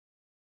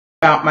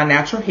about my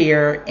natural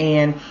hair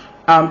and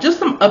just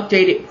some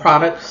updated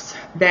products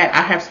that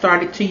I have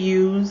started to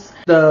use.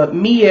 The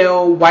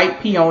Miel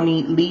White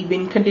Peony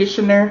Leave-In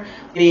Conditioner.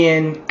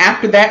 Then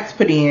after that's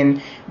put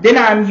in, then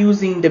I'm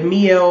using the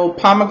Miel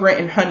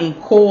Pomegranate and Honey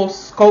Coil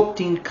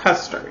Sculpting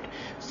Custard.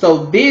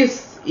 So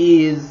this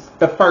is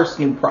the first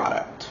new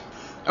product.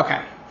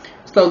 Okay,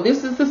 so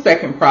this is the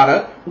second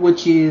product,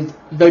 which is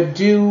the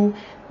Dew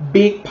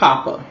Big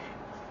Poppa.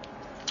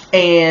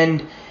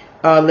 And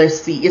let's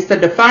see, it's the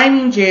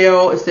defining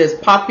gel. It says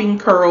popping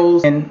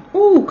curls and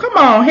ooh, come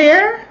on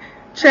hair.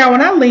 Child,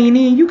 when I lean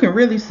in, you can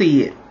really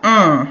see it.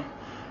 Come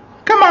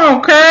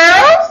on,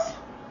 curls.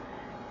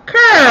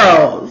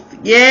 Curls.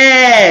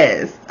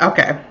 Yes.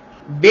 Okay.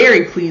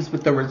 Very pleased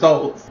with the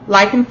results.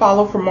 Like and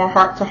follow for more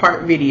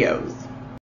heart-to-heart videos.